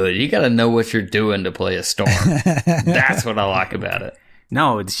be good. You gotta know what you're doing to play a Storm. That's what I like about it.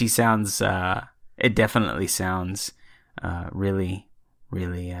 No, she sounds... it definitely sounds really,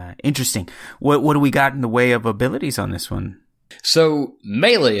 really interesting. What do we got in the way of abilities on this one? So,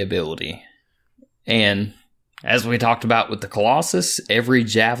 melee ability. And... as we talked about with the Colossus, every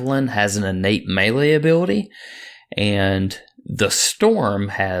Javelin has an innate melee ability, and the Storm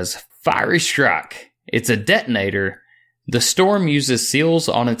has Fiery Strike. It's a detonator. The Storm uses seals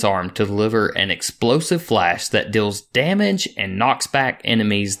on its arm to deliver an explosive flash that deals damage and knocks back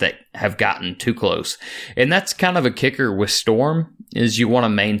enemies that have gotten too close. And that's kind of a kicker with Storm, is you want to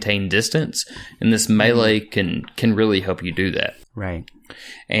maintain distance, and this melee can really help you do that. Right.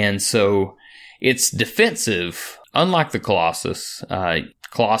 And so... it's defensive, unlike the Colossus.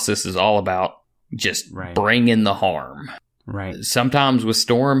 Colossus is all about just bringing the harm. Right. Sometimes with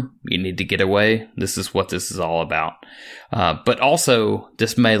Storm, you need to get away. This is what this is all about. But also,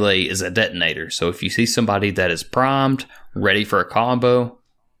 this melee is a detonator. So if you see somebody that is primed, ready for a combo,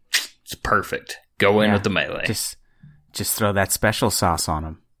 it's perfect. Go in with the melee. Just throw that special sauce on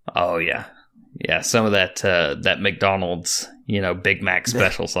them. Oh, yeah. Yeah, some of that McDonald's, Big Mac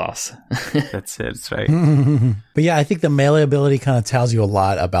special sauce. That's it. That's right. But yeah, I think the melee ability kind of tells you a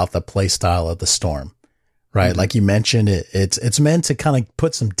lot about the play style of the Storm, right? Mm-hmm. Like you mentioned, it's meant to kind of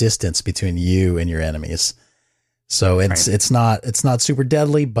put some distance between you and your enemies. So it's not super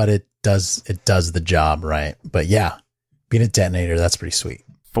deadly, but it does the job, right? But yeah, being a detonator, that's pretty sweet.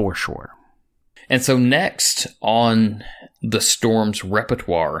 For sure. And so next on the Storm's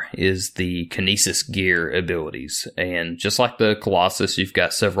repertoire is the Kinesis Gear abilities. And just like the Colossus, you've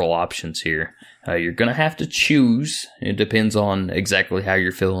got several options here. You're going to have to choose. It depends on exactly how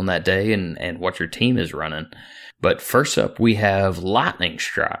you're feeling that day and what your team is running. But first up, we have Lightning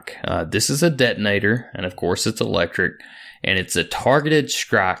Strike. This is a detonator, and of course it's electric. And it's a targeted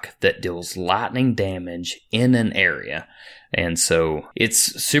strike that deals lightning damage in an area. And so it's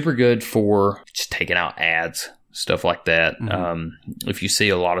super good for just taking out ads, stuff like that. Mm-hmm. If you see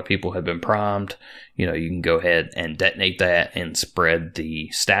a lot of people have been primed, you can go ahead and detonate that and spread the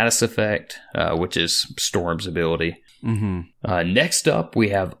status effect, which is Storm's ability. Mm-hmm. Next up, we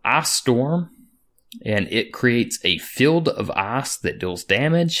have Ice Storm, and it creates a field of ice that deals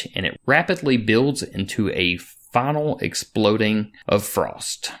damage, and it rapidly builds into a final exploding of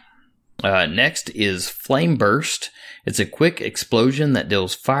frost. Next is Flame Burst. It's a quick explosion that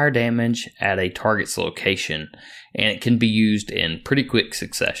deals fire damage at a target's location, and it can be used in pretty quick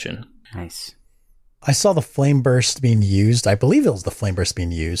succession. Nice. I saw the Flame Burst being used. I believe it was the Flame Burst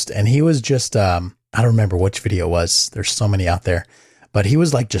being used, and he was just, I don't remember which video it was. There's so many out there, but he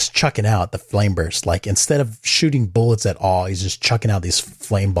was like just chucking out the Flame Burst. Like instead of shooting bullets at all, he's just chucking out these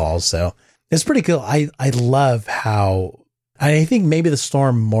flame balls. So it's pretty cool. I love how I think maybe the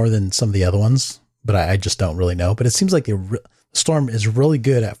Storm more than some of the other ones, but I just don't really know. But it seems like the Storm is really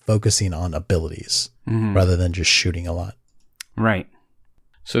good at focusing on abilities rather than just shooting a lot. Right.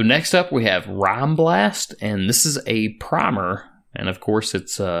 So next up we have Rime Blast, and this is a primer, and of course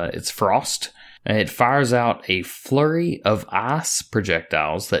it's Frost. And it fires out a flurry of ice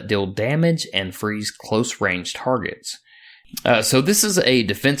projectiles that deal damage and freeze close-range targets. So this is a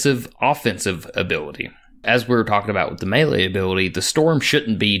defensive, offensive ability. As we were talking about with the melee ability, the Storm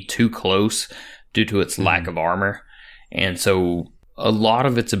shouldn't be too close due to its lack of armor. And so a lot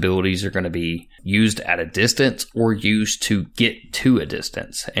of its abilities are going to be used at a distance or used to get to a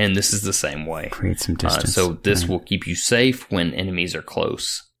distance. And this is the same way. Create some distance. So this will keep you safe when enemies are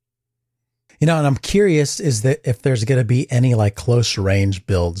close. And I'm curious is that if there's going to be any like close range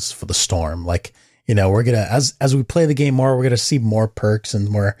builds for the Storm. Like, we're going to, as we play the game more, we're going to see more perks and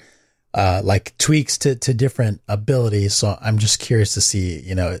more like tweaks to different abilities. So I'm just curious to see,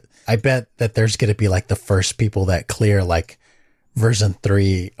 I bet that there's going to be like the first people that clear like version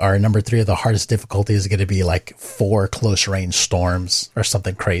 3 or number 3 of the hardest difficulty is going to be like 4 close range storms or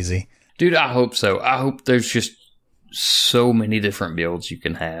something crazy. Dude, I hope so. I hope there's just so many different builds you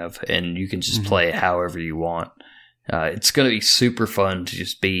can have and you can just play it however you want. It's going to be super fun to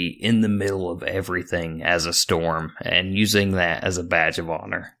just be in the middle of everything as a Storm and using that as a badge of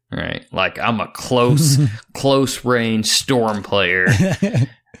honor, right? Like I'm a close range Storm player.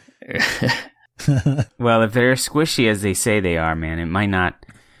 Well, if they're squishy as they say they are, man, it might not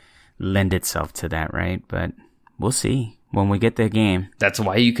lend itself to that, right? But we'll see when we get the game. That's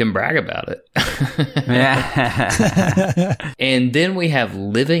why you can brag about it. And then we have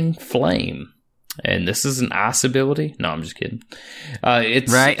Living Flame. And this is an ice ability. No, I'm just kidding.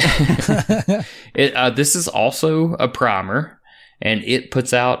 It's right. This is also a primer, and it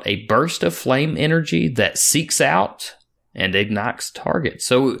puts out a burst of flame energy that seeks out and ignites targets.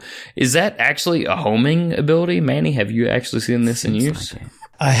 So is that actually a homing ability? Manny, have you actually seen this in use? Like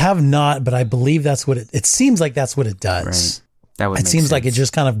I have not, but I believe that's what it seems like that's what it does. Right. That would it make seems sense. like it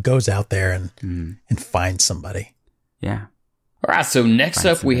just kind of goes out there and finds somebody. Yeah. All right, so next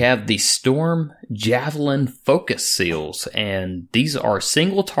up we have the Storm Javelin Focus Seals, and these are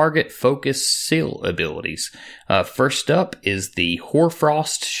single target focus seal abilities. First up is the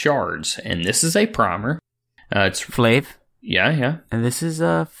Hoarfrost Shards, and this is a primer. It's Flav. Yeah. And this is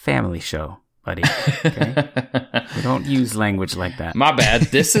a family show, buddy. Okay? We don't use language like that. My bad.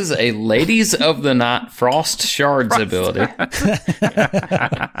 This is a Ladies of the Night Frost Shards ability.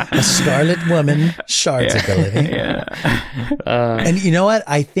 A Scarlet Woman Shards ability. Yeah. And you know what?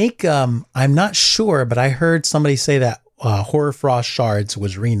 I think, I'm not sure, but I heard somebody say that Hoarfrost Shards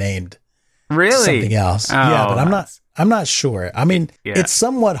was renamed Really? something else. Oh, Yeah, but I'm not sure. I mean, it's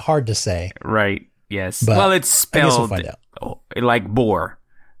somewhat hard to say. Right. Yes. But well, it's I guess we'll spelled find out. like boar.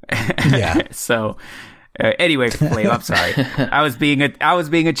 Yeah. So, anyway, Flav, I'm sorry. I was being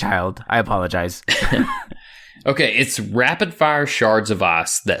a child. I apologize. Okay, it's rapid fire shards of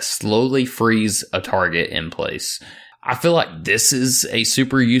ice that slowly freeze a target in place. I feel like this is a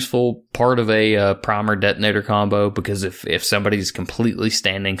super useful part of a primer detonator combo because if somebody's completely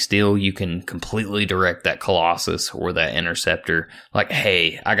standing still, you can completely direct that Colossus or that Interceptor. Like,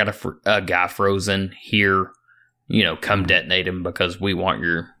 hey, I got a guy frozen here, come detonate him because we want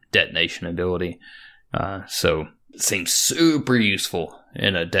your detonation ability. So it seems super useful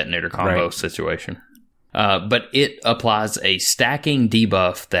in a detonator combo situation. But it applies a stacking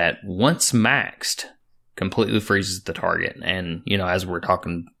debuff that once maxed completely freezes the target. And, as we were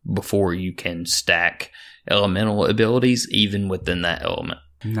talking before, you can stack elemental abilities even within that element.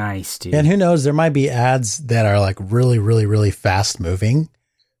 Nice, dude. And who knows, there might be ads that are like really, really, really fast moving.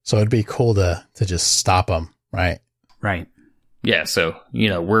 So it'd be cool to just stop them, right? Right. Yeah, so,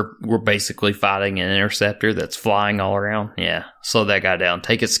 we're basically fighting an Interceptor that's flying all around. Yeah, slow that guy down.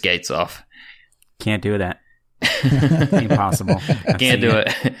 Take his skates off. Can't do that. Impossible. Can't do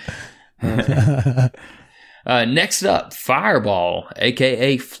it. Next up, Fireball,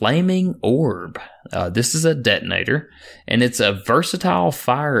 aka Flaming Orb. This is a detonator, and it's a versatile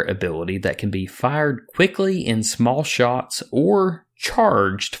fire ability that can be fired quickly in small shots or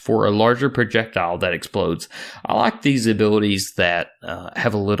charged for a larger projectile that explodes. I like these abilities that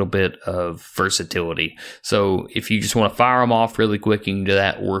have a little bit of versatility. So if you just want to fire them off really quick, you can do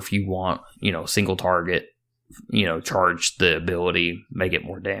that. Or if you want, single target, charge the ability, make it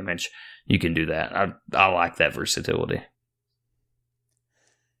more damage, you can do that. I like that versatility.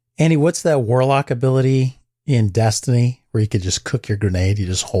 Andy, what's that Warlock ability in Destiny where you could just cook your grenade? You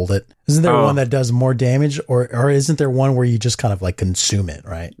just hold it. Isn't there Oh. one that does more damage, or isn't there one where you just kind of like consume it,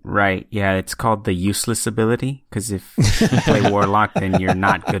 right? Right. Yeah, it's called the useless ability, because if you play Warlock, then you're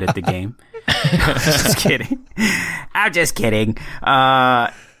not good at the game. Just kidding. I'm just kidding.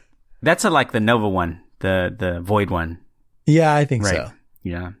 That's like the Nova one, the Void one. Yeah, I think Right. so.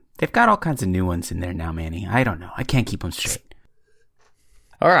 Yeah. They've got all kinds of new ones in there now, Manny. I don't know. I can't keep them straight.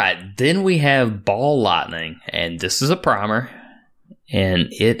 All right, then we have Ball Lightning, and this is a primer, and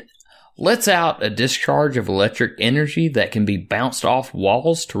it lets out a discharge of electric energy that can be bounced off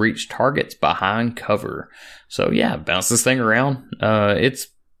walls to reach targets behind cover. So yeah, bounce this thing around. That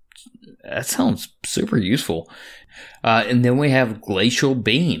sounds super useful. And then we have Glacial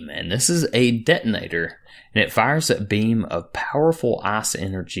Beam, and this is a detonator, and it fires a beam of powerful ice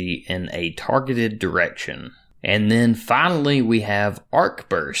energy in a targeted direction. And then finally we have Arc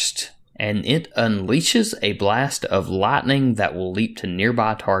Burst, and it unleashes a blast of lightning that will leap to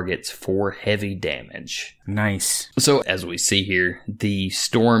nearby targets for heavy damage. Nice. So as we see here, the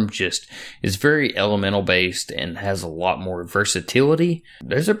Storm just is very elemental based and has a lot more versatility.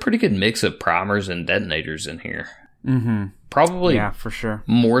 There's a pretty good mix of primers and detonators in here. Mm-hmm. Probably Yeah, for sure.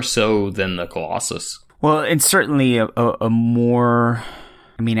 more so than the Colossus. Well, and certainly a more,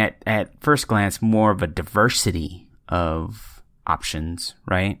 I mean, at first glance, more of a diversity of options,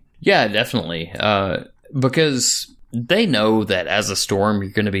 right? Yeah, definitely. Because they know that as a Storm,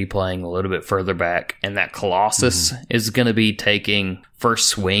 you're going to be playing a little bit further back, and that Colossus is going to be taking first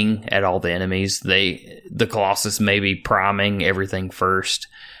swing at all the enemies. The Colossus may be priming everything first.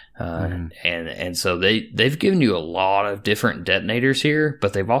 And so they've given you a lot of different detonators here,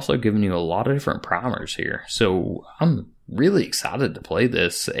 but they've also given you a lot of different primers here. So I'm really excited to play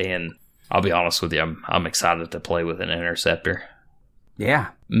this, and I'll be honest with you, I'm excited to play with an Interceptor. Yeah.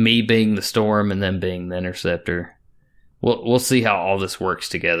 Me being the Storm and them being the Interceptor. We'll see how all this works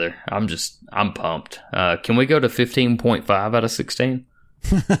together. I'm pumped. Can we go to 15.5 out of 16?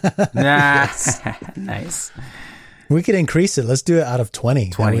 Nice. We could increase it. Let's do it out of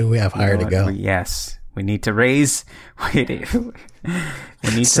 20. 20. That way we have higher to go. Yes. We need to raise. We need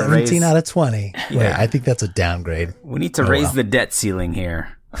to 17 raise, out of 20. Yeah. Wait, I think that's a downgrade. We need to raise the debt ceiling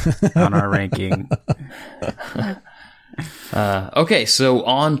here on our ranking. Okay, so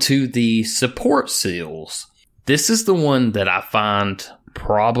on to the support seals. This is the one that I find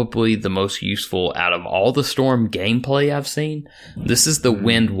probably the most useful out of all the Storm gameplay I've seen. This is the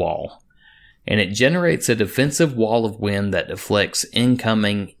Wind Wall, and it generates a defensive wall of wind that deflects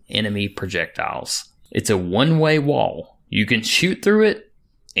incoming enemy projectiles. It's a one-way wall. You can shoot through it,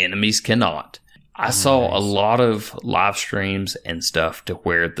 enemies cannot. I saw a lot of live streams and stuff to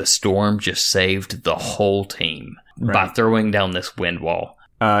where the Storm just saved the whole team by throwing down this wind wall.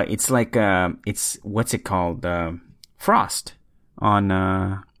 It's like it's what's it called? Frost on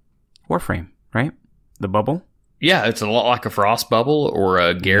Warframe, right? The bubble. Yeah, it's a lot like a frost bubble or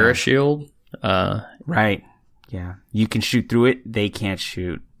a Gera shield. Right. Yeah. You can shoot through it. They can't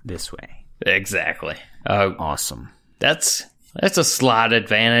shoot this way. Exactly. Awesome. That's a slight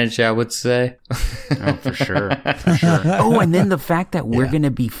advantage, I would say. Oh, for sure. For sure. Oh, and then the fact that we're going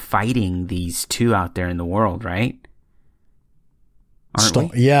to be fighting these two out there in the world, right?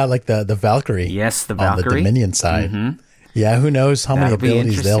 Aren't we? Yeah, like the Valkyrie. Yes, the On Valkyrie. the Dominion side. Mhm. Yeah, who knows how many That'll be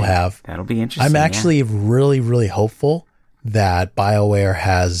abilities they'll interesting. have. That'll be interesting. I'm yeah. actually really, really hopeful that BioWare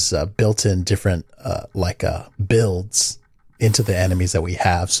has built in different builds into the enemies that we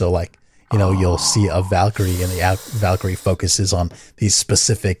have. So you'll see a Valkyrie and the Valkyrie focuses on these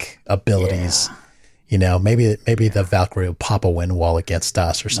specific abilities. Yeah. Maybe the Valkyrie will pop a wind wall against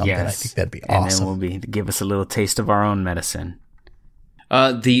us or something. I think that'd be awesome. And then give us a little taste of our own medicine.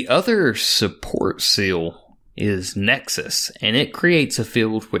 The other support seal is Nexus, and it creates a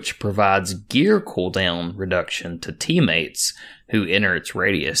field which provides gear cooldown reduction to teammates who enter its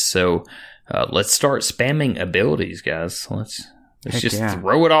radius. So let's start spamming abilities, guys. Let's just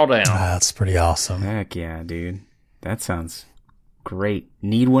throw it all down. That's pretty awesome. Heck yeah, dude. That sounds great.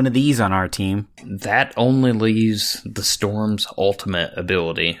 Need one of these on our team. That only leaves the Storm's ultimate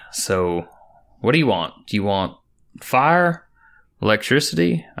ability. So what do you want? Do you want fire?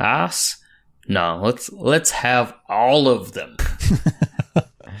 Electricity? Ice? No, let's have all of them.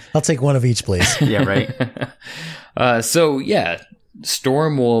 I'll take one of each, please. Yeah, right.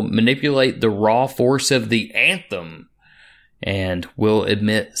 Storm will manipulate the raw force of the Anthem and will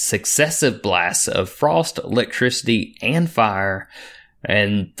emit successive blasts of frost, electricity, and fire,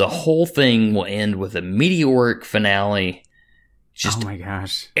 and the whole thing will end with a meteoric finale. Just oh my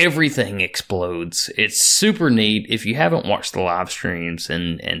gosh. everything explodes. It's super neat. If you haven't watched the live streams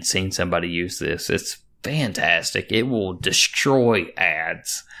and seen somebody use this, fantastic. It will destroy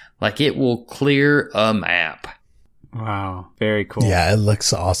ads. Like, it will clear a map. Wow. Very cool. Yeah, it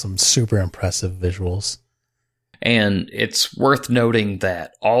looks awesome. Super impressive visuals. And it's worth noting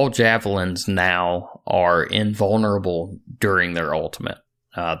that all javelins now are invulnerable during their ultimate.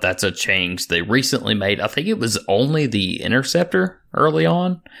 That's a change they recently made. I think it was only the Interceptor early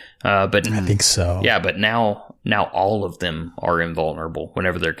on. But I think so. Yeah, but now all of them are invulnerable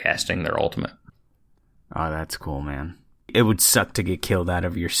whenever they're casting their ultimate. Oh, that's cool, man. It would suck to get killed out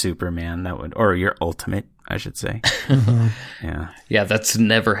of your Superman. Or your ultimate, I should say. Yeah. Yeah, that's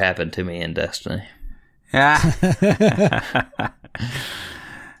never happened to me in Destiny.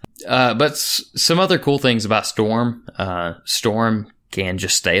 But some other cool things about Storm. Storm can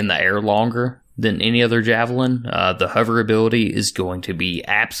just stay in the air longer than any other javelin. The hover ability is going to be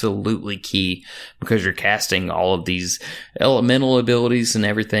absolutely key because you're casting all of these elemental abilities and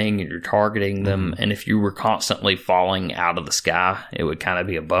everything, and you're targeting them. And if you were constantly falling out of the sky, it would kind of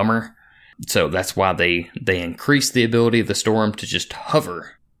be a bummer. So that's why they increased the ability of the Storm to just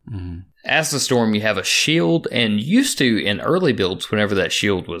hover. As the Storm, you have a shield, and used to, in early builds, whenever that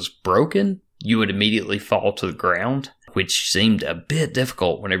shield was broken, you would immediately fall to the ground, which seemed a bit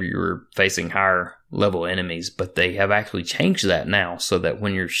difficult whenever you were facing higher level enemies, but they have actually changed that now so that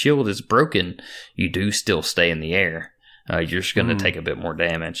when your shield is broken, you do still stay in the air. You're just going to take a bit more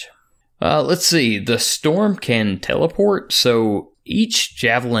damage. Let's see. The Storm can teleport, so each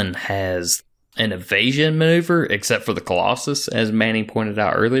javelin has an evasion maneuver, except for the Colossus, as Manny pointed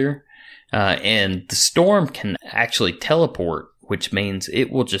out earlier. And the Storm can actually teleport, which means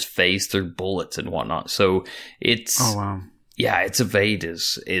it will just phase through bullets and whatnot. So it's... Oh, wow. Yeah, its evade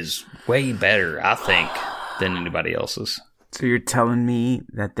is way better, I think, than anybody else's. So you're telling me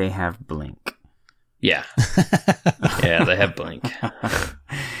that they have Blink? Yeah. Yeah, they have Blink.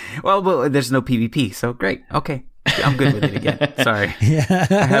 Well, but there's no PvP, so great. Okay. I'm good with it again. Sorry. Yeah.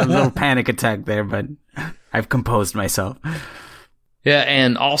 I had a little panic attack there, but I've composed myself. Yeah,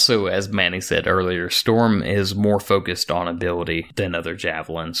 and also, as Manny said earlier, Storm is more focused on ability than other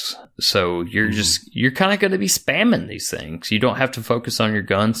javelins. So you're kind of going to be spamming these things. You don't have to focus on your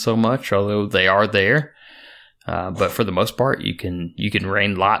guns so much, although they are there. But for the most part, you can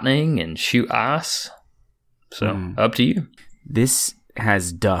rain lightning and shoot ice. So up to you. This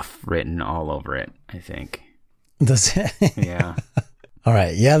has Duff written all over it, I think. Does it? Yeah. All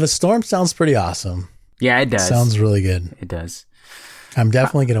right. Yeah, the Storm sounds pretty awesome. Yeah, it does. Sounds really good. It does. I'm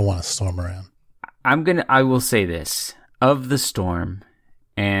definitely going to want to Storm around. I will say this. Of the Storm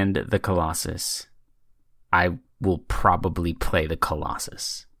and the Colossus, I will probably play the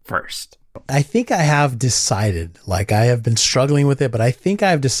Colossus first. I think I have decided, like I have been struggling with it, but I think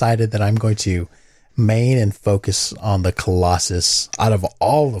I've decided that I'm going to main and focus on the Colossus out of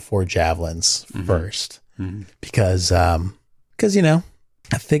all the 4 javelins first. Because, you know,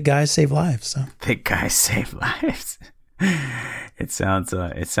 thick guys save lives. So. Thick guys save lives. It sounds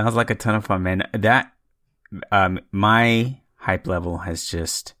like a ton of fun, man. That my hype level has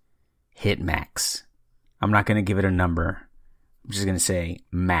just hit max. I'm not going to give it a number. I'm just going to say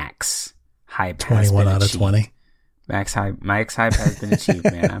max hype. 21 out of 20. Max hype has been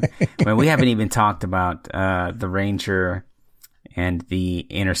achieved, man. We haven't even talked about the Ranger and the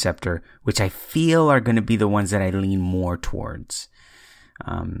Interceptor, which I feel are going to be the ones that I lean more towards.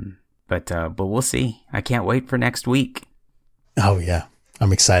 But we'll see. I can't wait for next week. Oh yeah,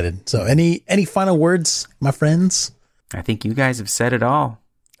 I'm excited. So any final words, my friends? I think you guys have said it all.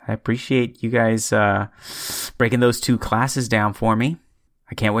 I appreciate you guys breaking those 2 classes down for me.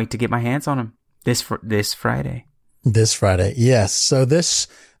 I can't wait to get my hands on them this Friday. This Friday, yes. So this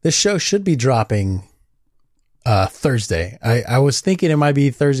show should be dropping Thursday. I was thinking it might be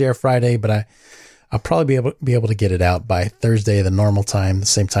Thursday or Friday, but I'll probably be able to get it out by Thursday, the normal time, the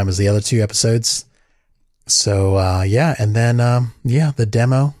same time as the other 2 episodes. So, yeah. And then,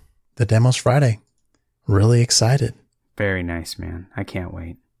 the demo's Friday. Really excited. Very nice, man. I can't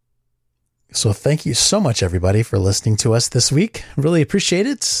wait. So thank you so much, everybody, for listening to us this week. Really appreciate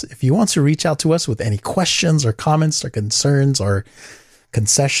it. If you want to reach out to us with any questions or comments or concerns or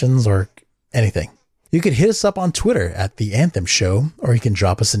concessions or anything, you could hit us up on Twitter at The Anthem Show, or you can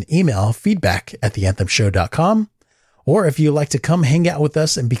drop us an email, feedback@theanthemshow.com. Or if you'd like to come hang out with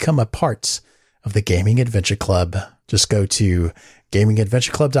us and become a part of the Gaming Adventure Club, just go to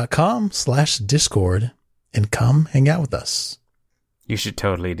gamingadventureclub.com/Discord and come hang out with us. You should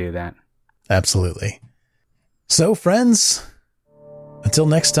totally do that. Absolutely. So, friends, until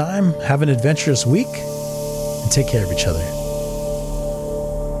next time, have an adventurous week and take care of each other.